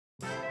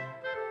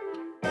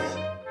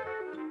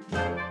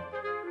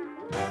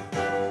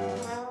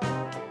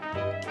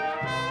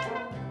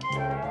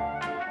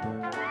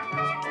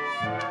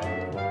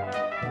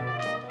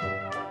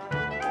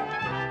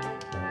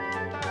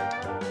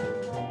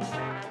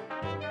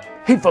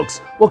Hey folks,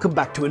 welcome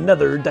back to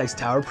another Dice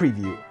Tower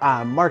preview.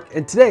 I'm Mark,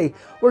 and today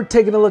we're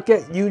taking a look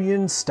at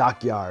Union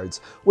Stockyards,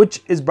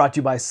 which is brought to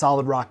you by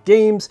Solid Rock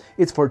Games.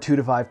 It's for 2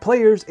 to 5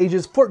 players,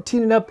 ages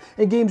 14 and up,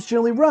 and games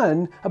generally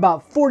run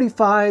about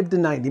 45 to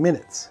 90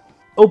 minutes.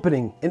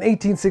 Opening in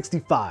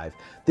 1865,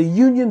 the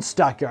Union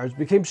Stockyards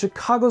became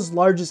Chicago's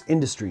largest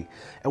industry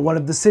and one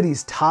of the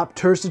city's top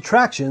tourist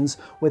attractions,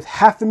 with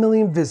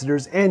 500,000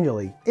 visitors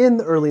annually in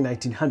the early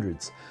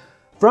 1900s.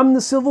 From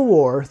the Civil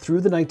War through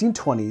the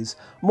 1920s,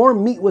 more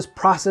meat was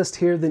processed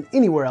here than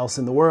anywhere else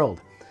in the world.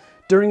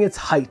 During its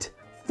height,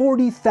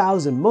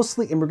 40,000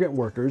 mostly immigrant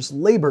workers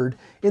labored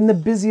in the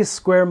busiest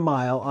square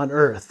mile on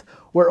Earth,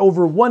 where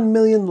over 1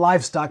 million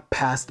livestock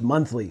passed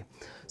monthly.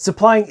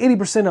 Supplying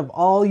 80% of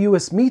all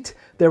U.S. meat,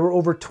 there were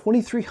over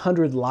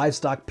 2,300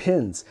 livestock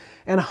pens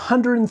and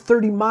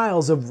 130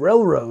 miles of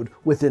railroad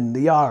within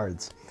the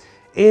yards.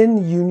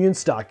 In Union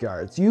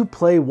Stockyards, you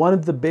play one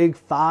of the big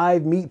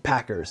 5 meat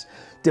packers,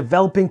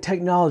 developing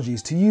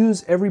technologies to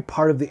use every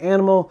part of the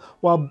animal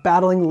while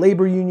battling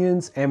labor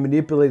unions and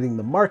manipulating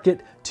the market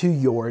to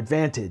your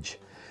advantage.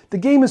 The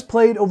game is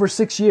played over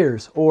 6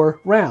 years, or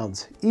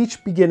rounds,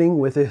 each beginning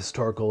with a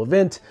historical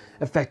event,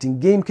 affecting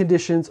game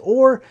conditions,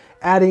 or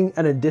adding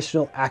an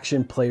additional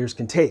action players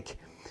can take.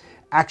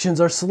 Actions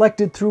are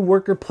selected through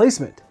worker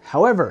placement.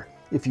 However,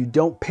 if you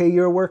don't pay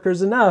your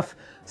workers enough,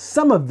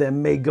 some of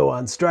them may go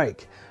on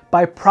strike.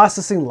 By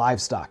processing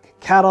livestock,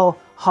 cattle,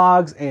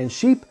 hogs, and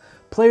sheep,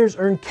 players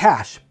earn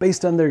cash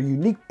based on their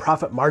unique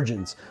profit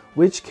margins,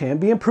 which can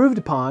be improved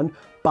upon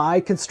by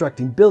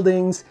constructing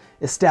buildings,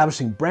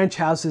 establishing branch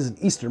houses in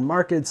eastern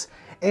markets,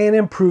 and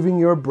improving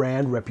your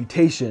brand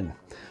reputation.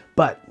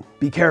 But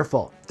be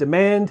careful,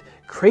 demand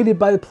created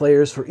by the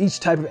players for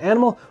each type of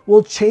animal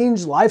will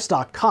change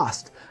livestock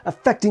cost,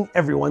 affecting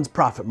everyone's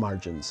profit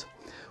margins.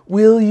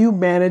 Will you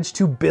manage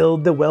to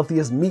build the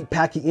wealthiest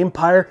meatpacking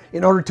empire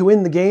in order to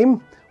win the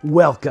game?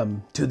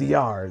 Welcome to the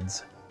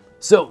yards.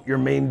 So your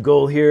main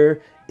goal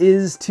here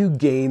is to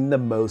gain the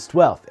most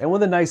wealth. And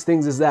one of the nice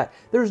things is that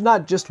there's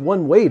not just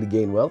one way to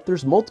gain wealth,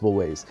 there's multiple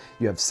ways.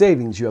 You have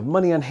savings, you have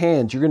money on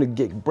hand, you're gonna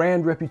get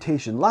brand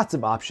reputation, lots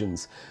of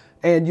options.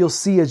 And you'll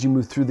see as you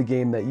move through the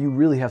game that you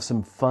really have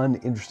some fun,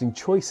 interesting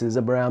choices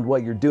around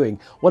what you're doing.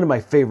 One of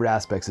my favorite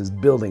aspects is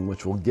building,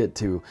 which we'll get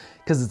to,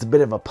 because it's a bit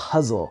of a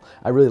puzzle.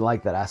 I really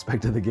like that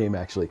aspect of the game,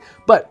 actually.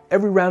 But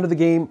every round of the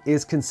game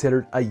is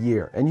considered a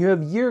year, and you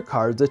have year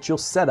cards that you'll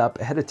set up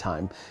ahead of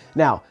time.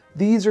 Now,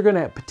 these are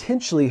gonna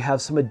potentially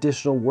have some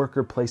additional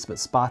worker placement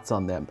spots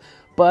on them,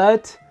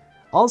 but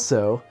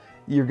also,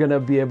 you're gonna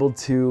be able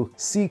to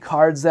see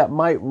cards that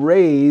might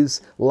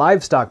raise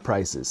livestock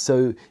prices.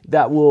 So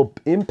that will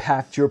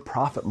impact your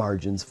profit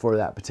margins for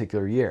that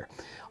particular year.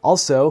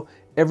 Also,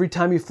 every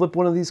time you flip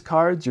one of these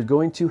cards, you're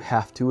going to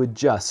have to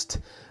adjust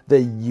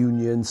the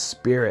Union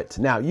Spirit.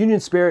 Now, Union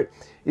Spirit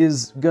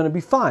is gonna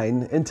be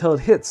fine until it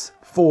hits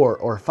 4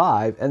 or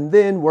 5, and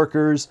then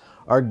workers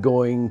are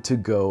going to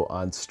go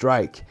on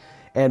strike.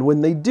 And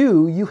when they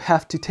do, you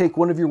have to take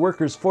one of your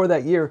workers for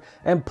that year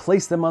and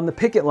place them on the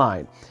picket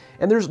line.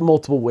 And there's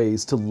multiple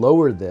ways to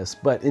lower this,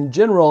 but in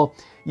general,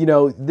 you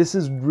know, this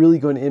is really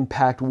going to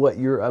impact what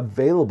you're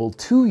available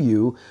to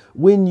you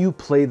when you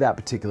play that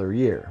particular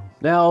year.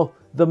 Now,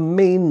 the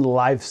main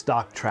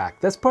livestock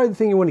track, that's probably the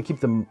thing you want to keep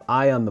the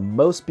eye on the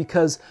most,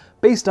 because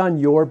based on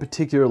your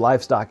particular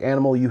livestock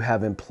animal you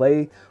have in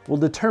play will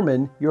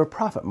determine your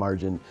profit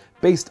margin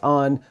based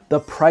on the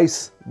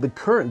price, the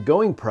current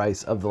going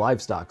price of the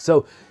livestock.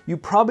 So you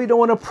probably don't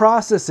want to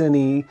process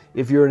any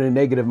if you're in a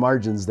negative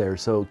margins there,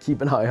 so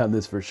keep an eye on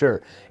this for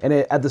sure. And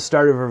at the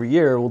start of every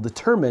year will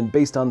determine,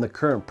 based on the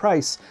current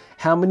price,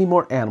 how many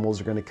more animals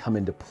are going to come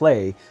into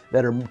play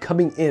that are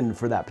coming in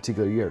for that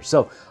particular year.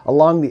 So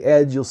along the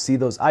edge, you'll see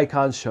those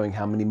icons showing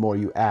how many more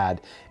you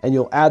add, and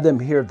you'll add them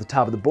here at the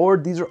top of the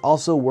board. These are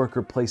also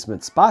worker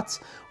placement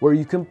spots where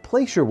you can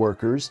place your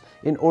workers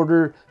in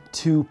order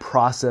to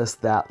process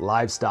that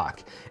livestock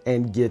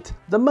and get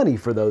the money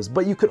for those,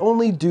 but you could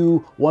only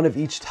do one of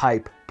each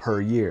type per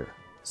year.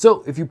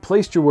 So if you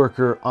placed your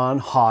worker on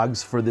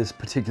hogs for this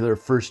particular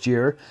first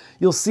year,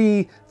 you'll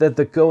see that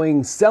the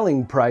going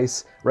selling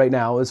price right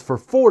now is for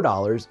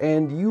 $4,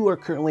 and you are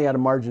currently at a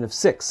margin of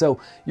 6. So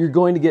you're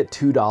going to get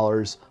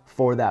 $2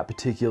 for that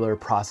particular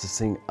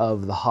processing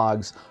of the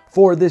hogs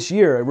for this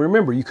year. And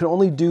remember, you can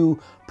only do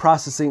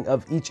processing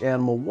of each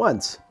animal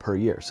once per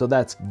year. So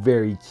that's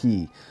very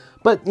key.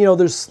 But you know,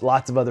 there's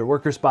lots of other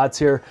worker spots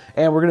here,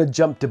 and we're gonna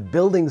jump to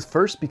buildings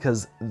first,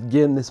 because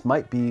again, this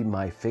might be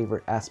my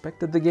favorite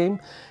aspect of the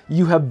game.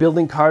 You have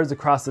building cards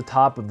across the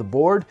top of the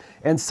board,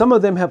 and some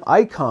of them have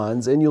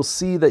icons, and you'll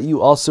see that you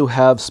also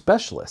have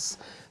specialists.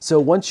 So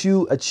once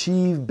you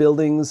achieve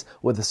buildings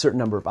with a certain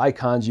number of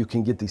icons, you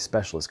can get these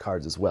specialist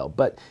cards as well.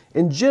 But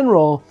in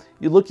general,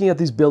 you're looking at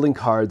these building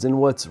cards, and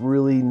what's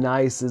really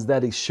nice is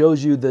that it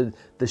shows you the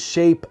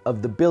shape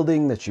of the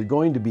building that you're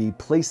going to be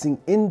placing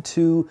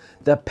into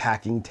the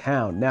packing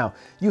town. Now,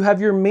 you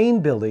have your main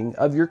building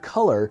of your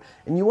color,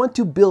 and you want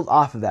to build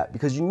off of that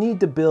because you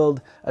need to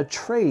build a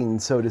train,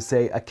 so to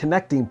say, a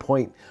connecting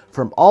point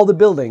from all the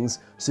buildings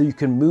so you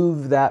can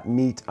move that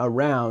meat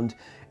around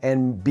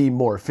and be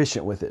more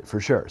efficient with it for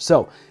sure.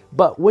 So,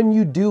 but when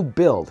you do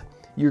build,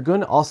 you're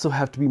going to also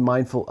have to be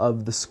mindful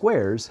of the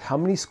squares, how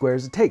many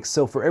squares it takes.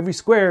 So for every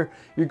square,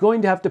 you're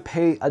going to have to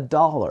pay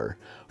 $1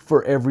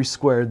 for every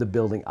square the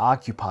building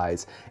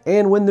occupies.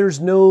 And when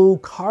there's no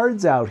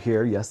cards out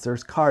here, yes,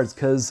 there's cards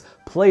because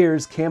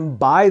players can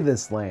buy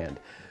this land.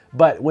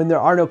 But when there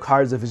are no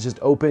cards, if it's just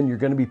open, you're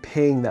going to be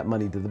paying that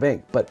money to the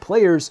bank. But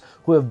players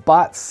who have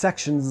bought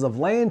sections of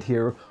land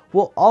here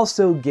will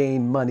also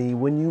gain money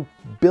when you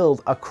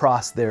build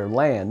across their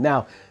land.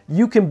 Now,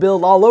 you can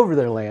build all over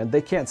their land.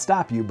 They can't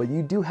stop you, but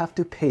you do have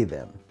to pay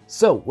them.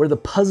 So where the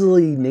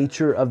puzzly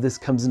nature of this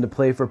comes into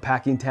play for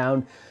Packing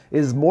Town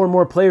is more and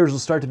more players will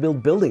start to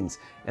build buildings.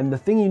 And the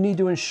thing you need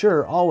to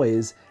ensure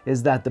always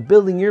is that the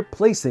building you're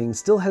placing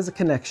still has a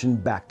connection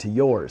back to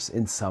yours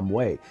in some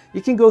way.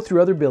 You can go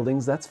through other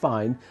buildings, that's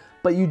fine,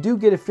 but you do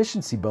get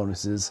efficiency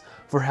bonuses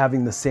for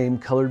having the same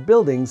colored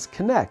buildings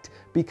connect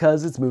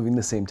because it's moving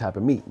the same type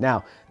of meat.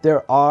 Now,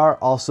 there are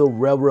also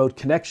railroad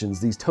connections,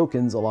 these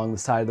tokens along the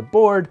side of the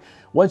board.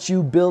 Once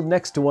you build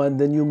next to one,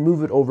 then you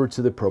move it over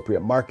to the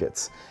appropriate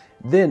markets.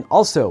 Then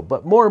also,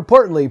 but more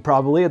importantly,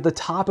 probably at the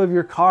top of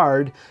your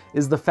card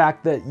is the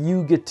fact that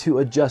you get to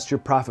adjust your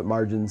profit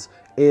margins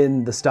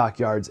in the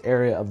Stockyards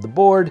area of the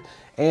board,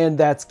 and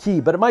that's key.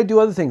 But it might do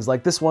other things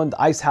like this one,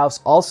 the Ice House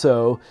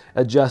also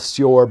adjusts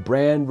your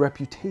brand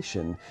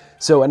reputation.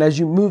 So, and as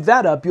you move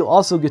that up, you'll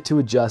also get to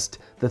adjust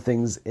the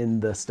things in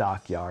the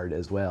Stockyard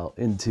as well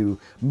into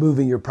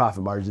moving your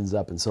profit margins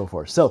up and so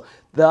forth. So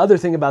the other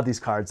thing about these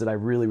cards that I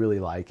really, really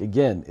like,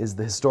 again, is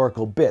the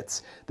historical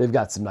bits. They've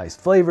got some nice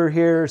flavor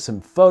here,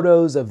 some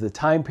photos of the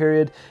time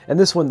period. And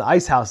this one, the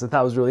Ice House, I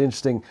thought was really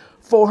interesting.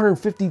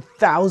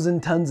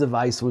 450,000 tons of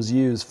ice was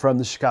used from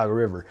the Chicago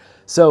River.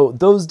 So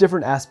those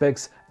different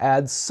aspects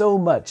add so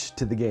much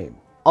to the game.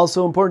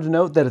 Also important to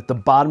note that at the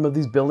bottom of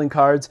these building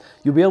cards,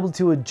 you'll be able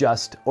to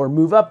adjust or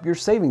move up your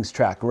savings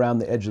track around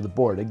the edge of the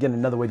board. Again,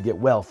 another way to get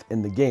wealth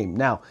in the game.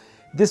 Now,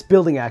 this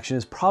building action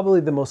is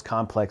probably the most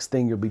complex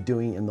thing you'll be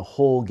doing in the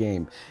whole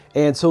game.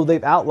 And so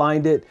they've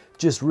outlined it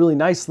just really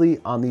nicely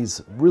on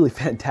these really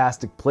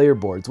fantastic player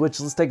boards,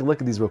 which let's take a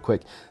look at these real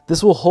quick.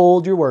 This will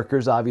hold your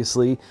workers,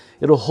 obviously.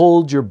 It'll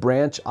hold your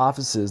branch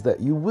offices that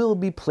you will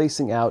be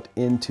placing out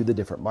into the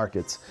different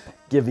markets,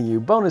 giving you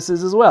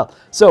bonuses as well.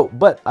 So,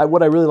 but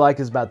what I really like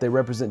is about they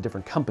represent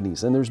different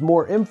companies, and there's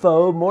more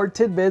info, more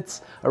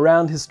tidbits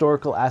around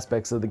historical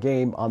aspects of the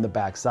game on the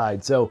back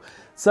side. So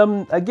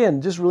some,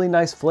 again, just really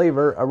nice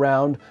flavor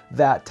around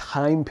that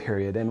time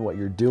period and what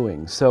you're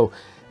doing. So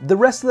the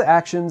rest of the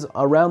actions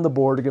around the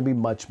board are going to be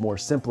much more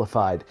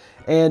simplified,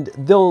 and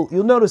you'll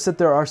notice that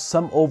there are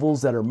some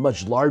ovals that are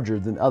much larger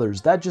than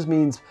others. That just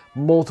means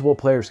multiple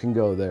players can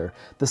go there.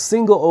 The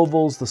single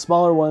ovals, the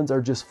smaller ones,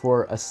 are just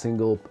for a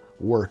single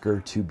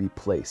worker to be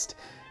placed.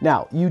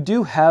 Now, you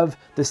do have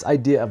this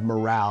idea of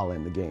morale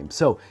in the game.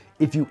 So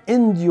if you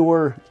end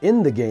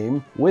the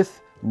game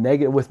with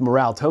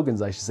morale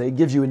tokens, I should say, it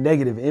gives you a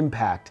negative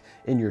impact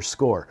in your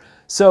score.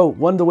 So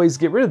one of the ways to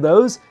get rid of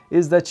those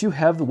is that you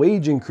have the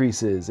wage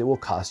increases. It will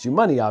cost you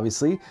money,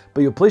 obviously,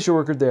 but you'll place your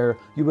worker there.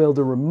 You'll be able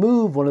to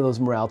remove one of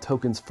those morale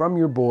tokens from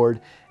your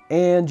board,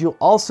 and you'll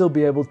also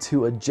be able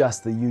to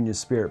adjust the Union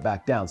Spirit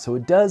back down. So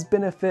it does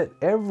benefit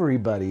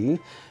everybody,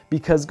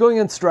 because going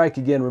on strike,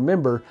 again,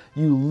 remember,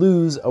 you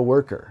lose a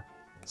worker.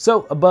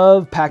 So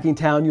above Packing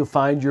Town, you'll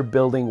find your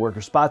building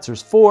worker spots.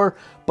 There's 4,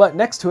 but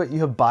next to it you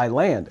have buy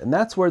land, and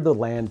that's where the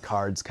land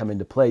cards come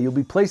into play. You'll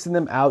be placing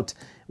them out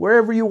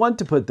wherever you want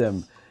to put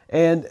them.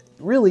 And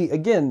really,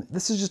 again,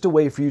 this is just a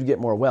way for you to get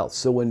more wealth.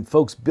 So when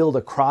folks build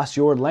across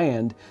your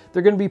land,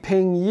 they're going to be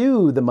paying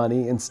you the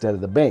money instead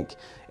of the bank.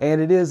 And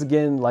it is,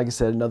 again, like I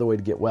said, another way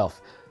to get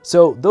wealth.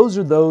 So those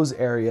are those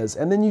areas.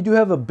 And then you do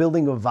have a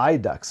building of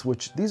viaducts,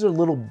 which these are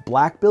little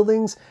black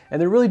buildings, and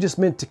they're really just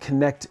meant to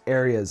connect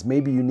areas.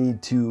 Maybe you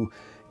need to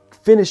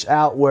finish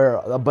out where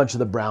a bunch of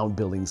the brown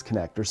buildings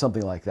connect or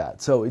something like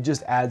that. So it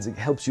just it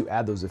helps you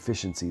add those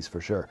efficiencies for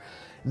sure.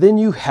 Then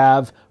you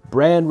have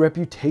brand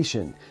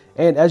reputation.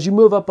 And as you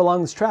move up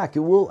along this track, it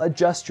will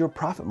adjust your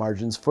profit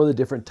margins for the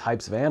different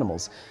types of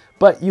animals.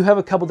 But you have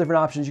a couple different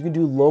options. You can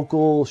do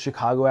local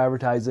Chicago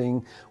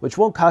advertising, which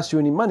won't cost you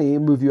any money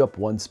and move you up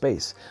 1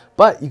 space.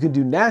 But you can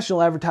do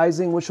national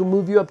advertising, which will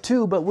move you up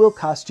 2, but will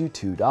cost you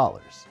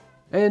 $2.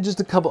 And just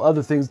a couple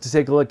other things to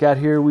take a look at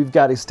here. We've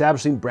got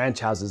establishing branch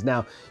houses.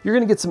 Now, you're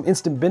going to get some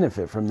instant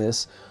benefit from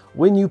this.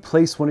 When you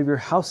place one of your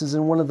houses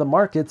in one of the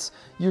markets,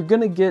 you're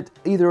going to get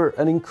either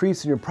an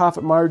increase in your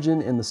profit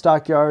margin in the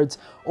stockyards,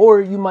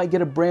 or you might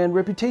get a brand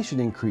reputation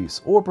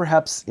increase, or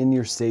perhaps in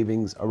your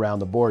savings around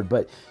the board.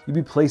 But you'll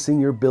be placing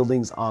your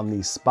buildings on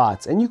these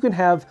spots, and you can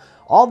have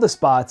all the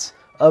spots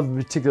of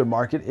a particular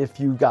market if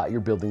you got your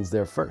buildings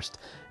there first.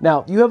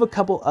 Now, you have a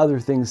couple other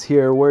things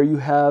here where you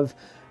have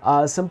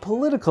some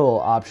political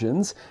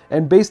options,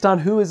 and based on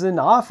who is in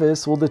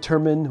office will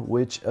determine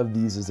which of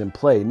these is in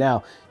play.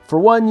 Now, for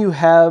one, you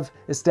have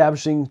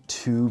establishing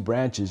 2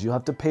 branches. You'll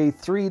have to pay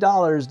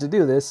 $3 to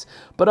do this,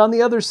 but on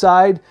the other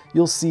side,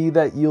 you'll see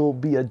that you'll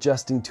be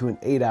adjusting to an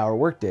 8-hour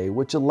workday,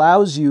 which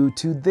allows you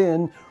to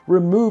then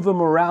remove a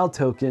morale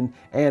token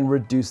and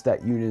reduce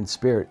that union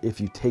spirit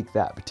if you take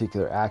that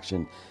particular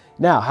action.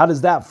 Now, how does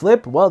that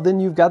flip? Well,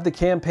 then you've got the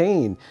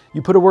campaign.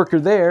 You put a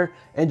worker there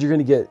and you're going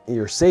to get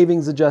your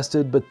savings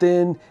adjusted, but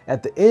then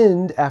at the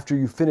end, after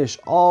you finish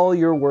all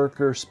your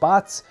worker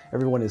spots,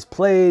 everyone is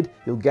played,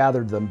 you'll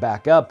gather them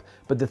back up.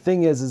 But the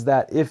thing is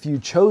that if you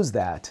chose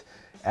that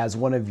as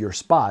one of your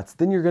spots,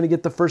 then you're going to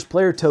get the first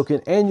player token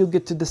and you'll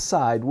get to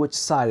decide which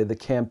side of the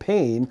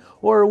campaign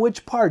or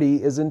which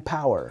party is in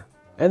power.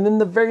 And then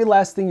the very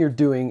last thing you're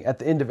doing at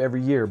the end of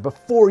every year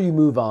before you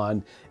move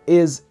on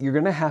is you're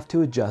going to have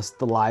to adjust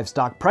the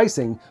livestock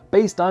pricing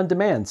based on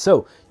demand.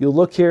 So you'll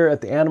look here at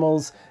the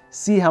animals,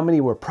 see how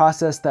many were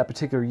processed that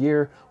particular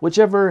year.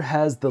 Whichever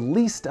has the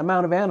least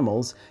amount of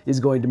animals is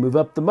going to move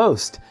up the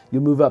most.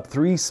 You'll move up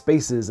 3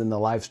 spaces in the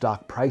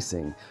livestock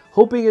pricing,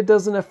 hoping it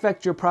doesn't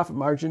affect your profit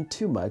margin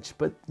too much,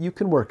 but you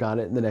can work on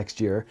it in the next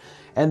year.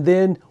 And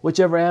then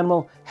whichever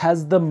animal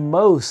has the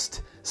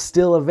most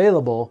still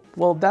available,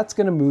 well, that's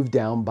going to move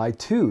down by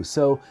 2.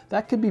 So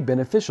that could be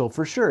beneficial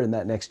for sure in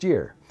that next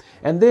year.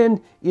 And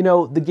then, you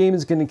know, the game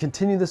is going to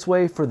continue this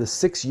way for the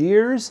 6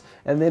 years.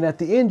 And then at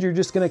the end, you're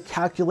just going to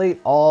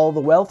calculate all the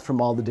wealth from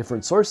all the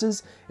different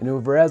sources, and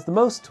whoever has the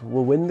most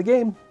will win the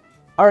game.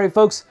 All right,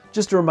 folks,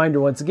 just a reminder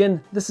once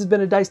again, this has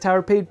been a Dice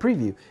Tower paid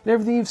preview, and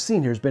everything you've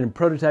seen here has been in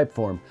prototype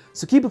form,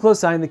 so keep a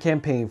close eye on the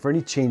campaign for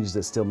any changes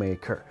that still may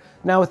occur.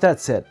 Now, with that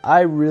said,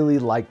 I really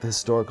like the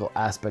historical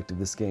aspect of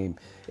this game.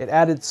 It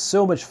added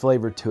so much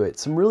flavor to it,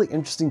 some really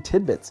interesting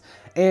tidbits,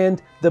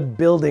 and the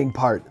building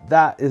part,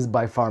 that is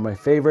by far my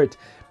favorite.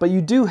 But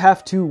you do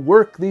have to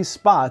work these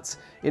spots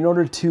in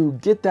order to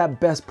get that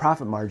best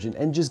profit margin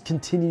and just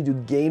continue to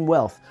gain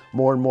wealth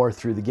more and more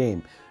through the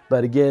game.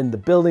 But again, the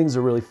buildings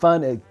are really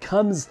fun. It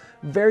comes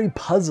very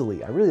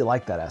puzzly. I really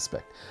like that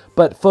aspect.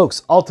 But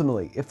folks,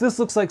 ultimately, if this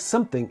looks like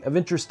something of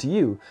interest to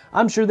you,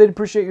 I'm sure they'd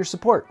appreciate your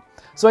support.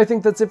 So I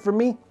think that's it for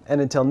me.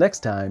 And until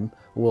next time,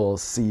 we'll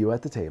see you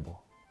at the table.